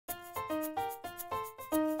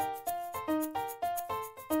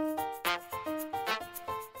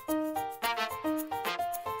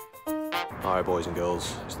Alright boys and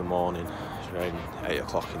girls, it's the morning. It's around 8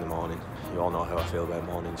 o'clock in the morning. You all know how I feel about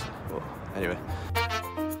mornings, but anyway.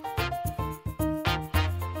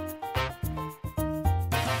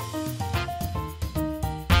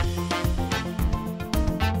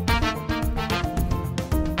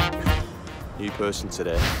 New person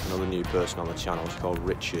today, another new person on the channel. It's called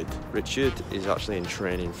Richard. Richard is actually in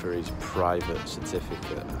training for his private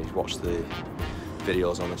certificate. He's watched the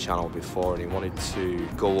videos on the channel before and he wanted to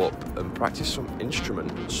go up and practice some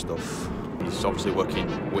instrument stuff. He's obviously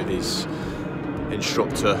working with his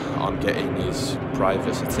instructor on getting his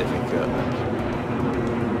private certificate.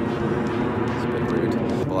 It's a bit rude.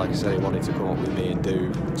 But like I said, he wanted to come up with me and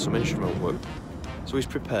do some instrument work. So he's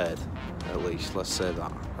prepared, at least, let's say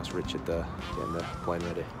that. That's Richard there, getting the plane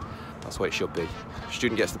ready. That's what it should be.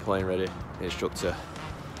 Student gets the plane ready, the instructor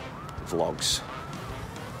vlogs.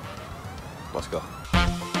 Let's go.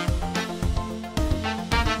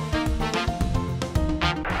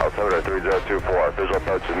 Altimeter 3024, visual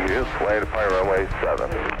approach and use, land fire runway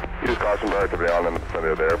 7. Use caution for activity on the vicinity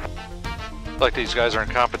of the airport. Like these guys are in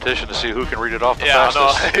competition to see who can read it off the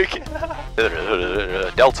fastest.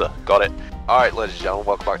 No. Delta, got it. Alright ladies and gentlemen,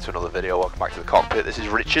 welcome back to another video, welcome back to the cockpit. This is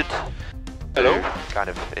Richard. Hello. Kind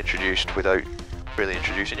of introduced without really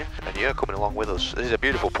introducing you. And you're coming along with us. This is a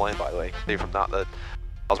beautiful plane by the way. See from that I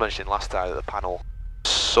was mentioning last time that the panel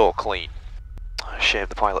is so clean. Shame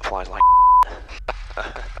the pilot flies like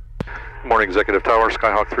Morning Executive Tower,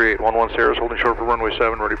 Skyhawk 3811 Sierra is holding short for runway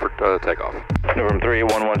 7, ready for takeoff. November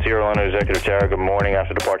 3811 Sierra, London Executive Tower, good morning.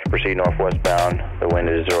 After departure, proceed northwest bound. The wind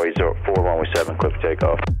is 084, runway 7, clear for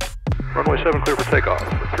takeoff. Runway 7 clear for takeoff,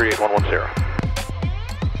 3811 Sierra.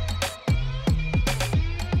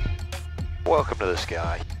 welcome to the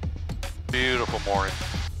sky. Beautiful morning.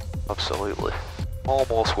 Absolutely.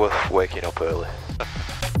 Almost worth waking up early. A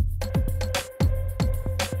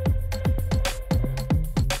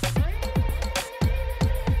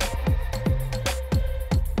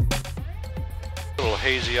little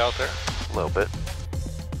hazy out there. A little bit.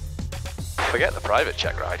 Forget the private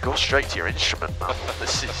check ride, go straight to your instrument, man.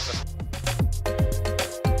 This is...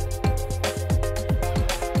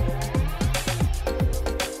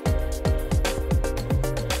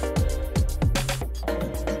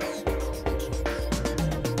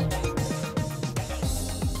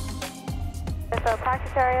 So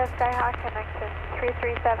practice area Skyhawk connection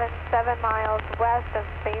 337, 7 miles west of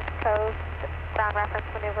Space Coast, ground reference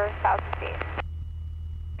maneuver 1,000 feet.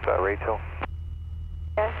 Is that Rachel?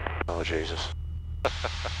 Yes. Oh Jesus.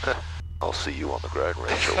 I'll see you on the ground,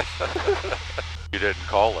 Rachel. You didn't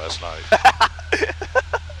call last night.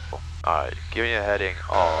 Alright, give me a heading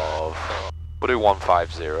of... We'll do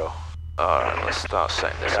 150. Alright, let's start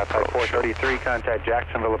setting this approach. 433, contact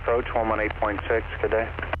Jacksonville approach, 118.6, good day.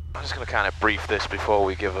 I'm just going to kind of brief this before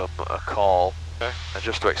we give them a call. Okay. And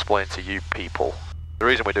just to explain to you people. The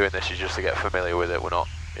reason we're doing this is just to get familiar with it. We're not,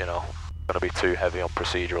 you know, going to be too heavy on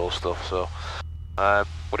procedural stuff. So we're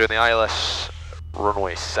doing the ILS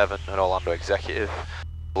runway 7 at Orlando Executive.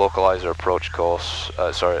 Localizer approach course,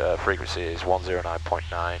 frequency is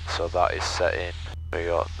 109.9. So that is set in. We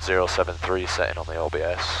got 073 setting on the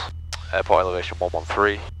OBS. Airport elevation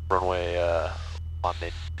 113. Runway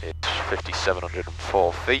landing is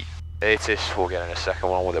 5,704 feet. ATIS, we'll get in a second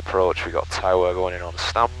one with approach. We got tower going in on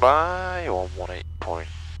standby,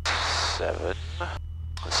 118.7.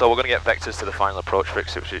 So we're going to get vectors to the final approach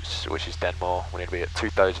fix, which is Denmore. We need to be at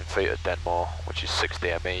 2,000 feet at Denmore, which is 6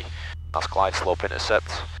 DME. That's glide slope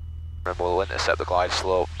intercept. Remember, we'll intercept the glide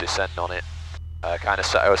slope, descend on it, kind of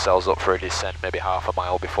set ourselves up for a descent maybe half a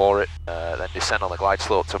mile before it, then descend on the glide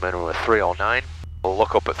slope to a minimum of 309. We'll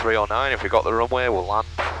look up at 309, if we got the runway we'll land,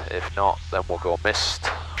 if not then we'll go mist,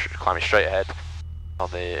 climbing straight ahead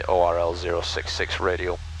on the ORL 066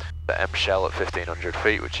 radial, the M shell at 1500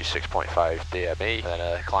 feet which is 6.5 DME, then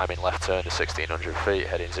a climbing left turn to 1600 feet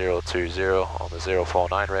heading 020 on the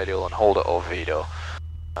 049 radial and hold at Oviedo.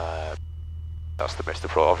 That's the mist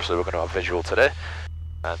approach. Obviously we're going to have visual today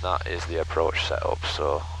and that is the approach setup,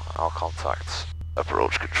 so I'll contact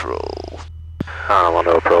approach control.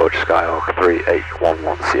 Orlando approach, Skyhawk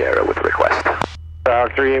 3811 Sierra with request.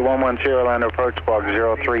 Skyhawk 3811 Sierra, Orlando approach, squawk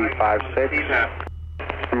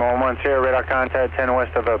 0356. From 11 Sierra, radar contact 10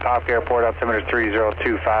 west of Pop Airport, altimeter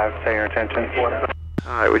 3025, say your intention.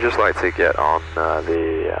 Alright, we'd just like to get on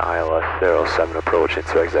the ILS 07 approach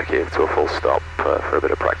into executive to a full stop for a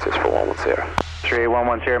bit of practice for 11 Sierra.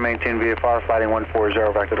 3811 Sierra, maintain VFR, flighting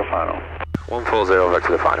 140 back to the final. 140 back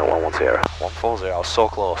to the final, 11 Sierra. 140, I was so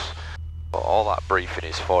close. But all that briefing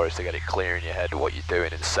is for is to get it clear in your head what you're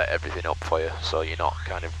doing and set everything up for you, so you're not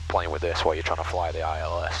kind of playing with this while you're trying to fly the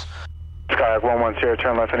ILS. Skyhawk 110,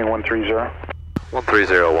 turn left heading 130.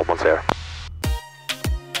 130, 110.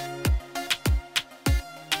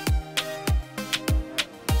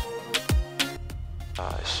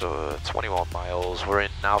 So 21 miles, we're in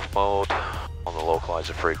nav mode on the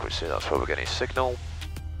localizer frequency, that's where we're getting signal.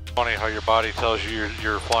 Funny how your body tells you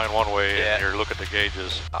you're flying one way and you're looking at the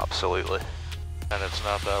gauges. Absolutely. And it's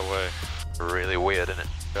not that way. Really weird, isn't it?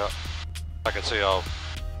 Yeah. I can see how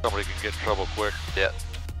somebody can get in trouble quick. Yeah.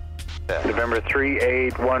 November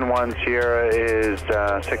 3811 Sierra is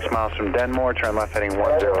 6 miles from Denmore, turn left heading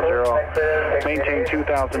 100. Maintain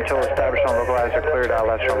 2000 till established on localizer, cleared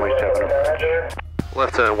ILS runway 7 approach.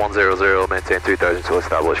 Left turn 100, maintain 2000 till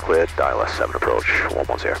established, cleared, ILS 7 approach,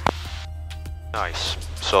 110. Nice.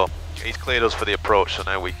 So, he's cleared us for the approach, so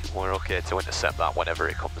now we're okay to intercept that whenever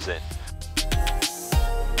it comes in.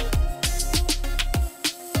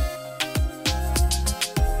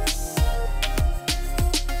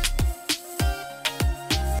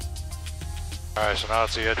 Alright, so now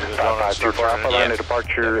it's the edge of the donut. Start turning. Yeah.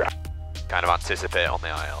 Departure. Kind of anticipate on the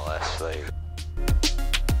ILS. They...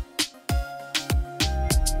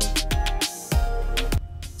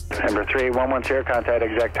 Number 3811 contact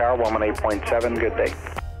exact tower 118.7, good day.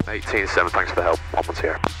 18.7, thanks for the help,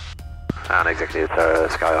 110. And executive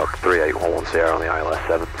Skyhawk 3811 on the ILS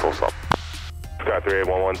 7, full stop. Sky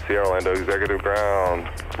 3811 Orlando executive ground,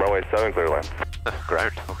 runway 7 clear land.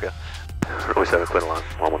 Ground, okay. Runway 7 clear land,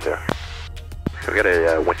 110. Can we get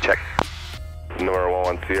a wind check? Number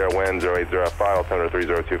 110 wind 0805, altimeter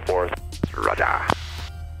 3024. Roger.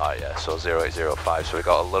 Oh yeah, so 0805, so we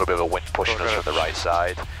got a little bit of a wind pushing us from the right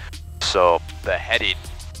side. So the heading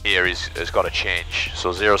here has got to change.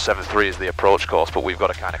 So 073 is the approach course, but we've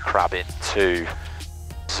got to kind of crab into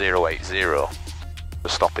 080 to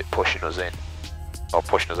stop it pushing us in, or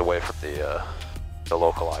pushing us away from the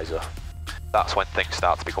localizer. That's when things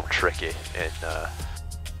start to become tricky in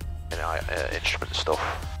instrument stuff.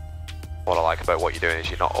 What I like about what you're doing is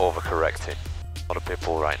you're not overcorrecting. A lot of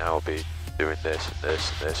people right now will be doing this and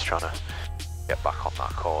this and this, trying to get back on that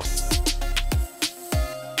course.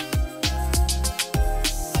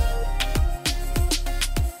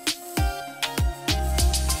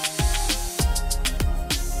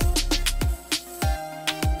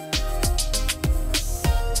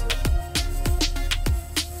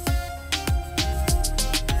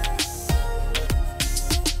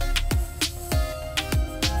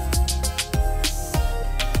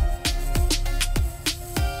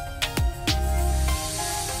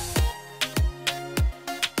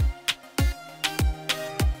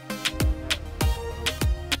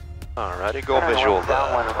 Alrighty, go visual there.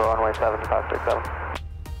 Downwind for runway 7, 567.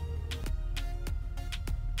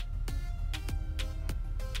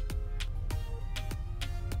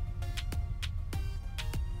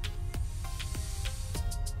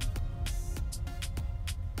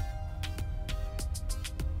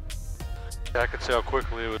 Yeah, I can see how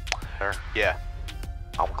quickly it would there. Yeah,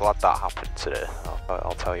 I'm glad that happened today.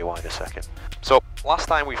 I'll tell you why in a second. So, last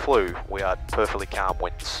time we flew, we had perfectly calm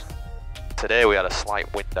winds. Today we had a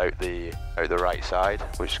slight wind out the right side,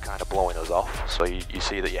 which is kind of blowing us off. So you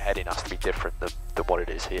see that your heading has to be different than what it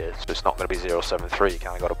is here. So it's not going to be 073, you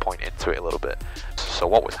kind of got to point into it a little bit. So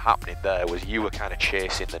what was happening there was you were kind of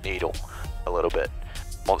chasing the needle a little bit.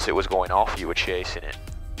 Once it was going off, you were chasing it.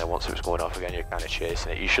 Then once it was going off again, you're kind of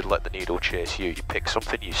chasing it. You should let the needle chase you. You pick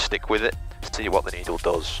something, you stick with it, see what the needle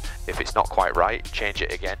does. If it's not quite right, change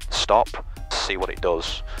it again, stop, see what it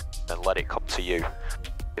does, and let it come to you.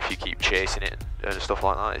 If you keep chasing it and stuff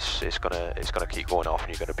like that, it's gonna keep going off,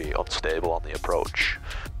 and you're gonna be unstable on the approach.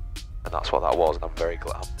 And that's what that was, and I'm very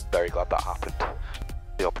glad that happened.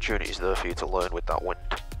 The opportunity is there for you to learn with that wind.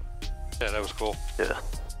 Yeah, that was cool. Yeah.